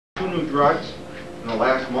new drugs in the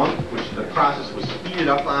last month, which the process was speeded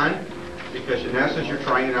up on, because in essence you're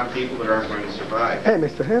trying it on people that aren't going to survive. Hey,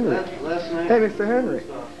 Mr. Henry. Last night, Hey, Mr. Henry.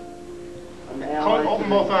 Open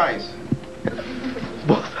both eyes.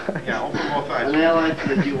 Both eyes. Yeah, open both eyes. An ally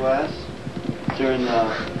to the U.S. during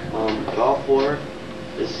the Gulf War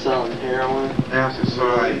is selling heroin. Yes,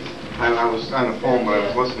 I was on the phone, but I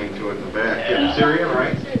was listening to it in the back. Yeah, Syria,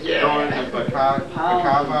 right? Yeah. Going to the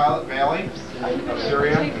Bekaa Valley of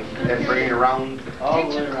Syria and bringing it around All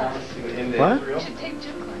the way around. into What? Israel. You should take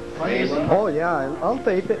gym class. Amazing. Oh, yeah, I'll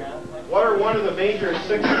take it. What are one of the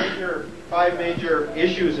five major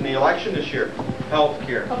issues in the election this year?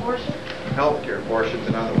 Healthcare. Abortion. Healthcare. Abortion's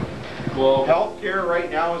another one. Well, healthcare right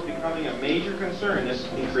now is becoming a major concern, this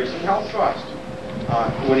increasing health cost.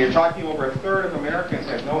 When you're talking over a third of Americans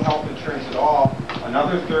have no health insurance at all,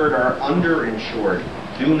 another third are underinsured,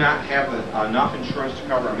 do not have enough insurance to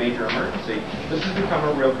cover a major emergency. This has become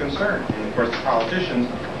a real concern. And of course the politicians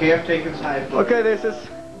have taken side. Okay, this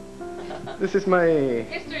is my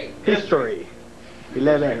history.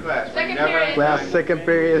 11. Second period. Class, second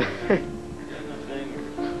period.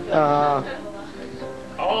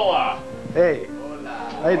 Hola. Hey.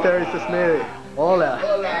 Hey, Teresa Smith. Hola.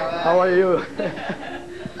 How are you?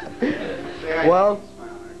 Well,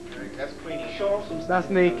 That's Queenie. that's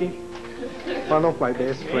Nikki. One of my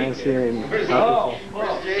best friends here in Where's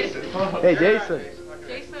Harpursville. Jason? Hey, Jason.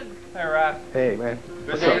 Jason. Hey, Raph. Hey, man.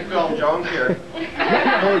 This ain't Phil Jones here.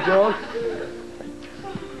 Hey, Joe.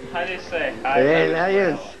 How do you say hi? Hey,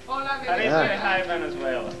 Lions. Hola, How do you say hi,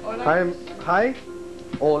 Venezuela? Hola. Hi.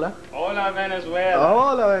 Hola. Hola, Venezuela.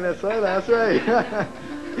 Hola, Venezuela. That's right.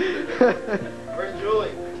 Where's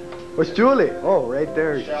Julie? Where's Julie? Oh, right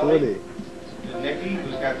there, Shelley. Julie. And Nikki,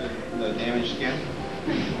 who's got the damaged skin.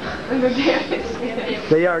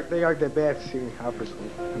 They are the best in Harpursville.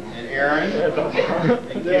 And Aaron.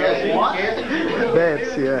 And Cassie.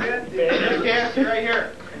 Best, yeah. Here's Cassie right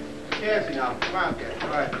here. Cassie now. Come on, Cassie.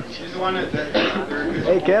 Come on. She's the one that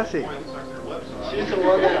Hey, Cassie. She's the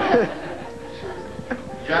one that...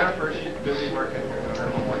 Jennifer, she's busy working.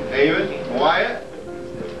 David, Wyatt.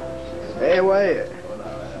 Hey, Wyatt.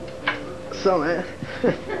 So, man.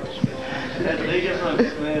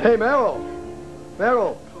 Hey, Meryl.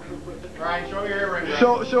 Meryl. Brian, show your earring.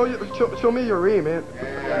 Show me your ring, man.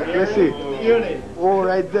 Yeah. Let's see. Oh,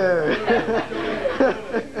 right there.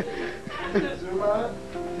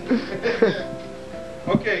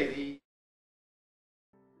 Okay,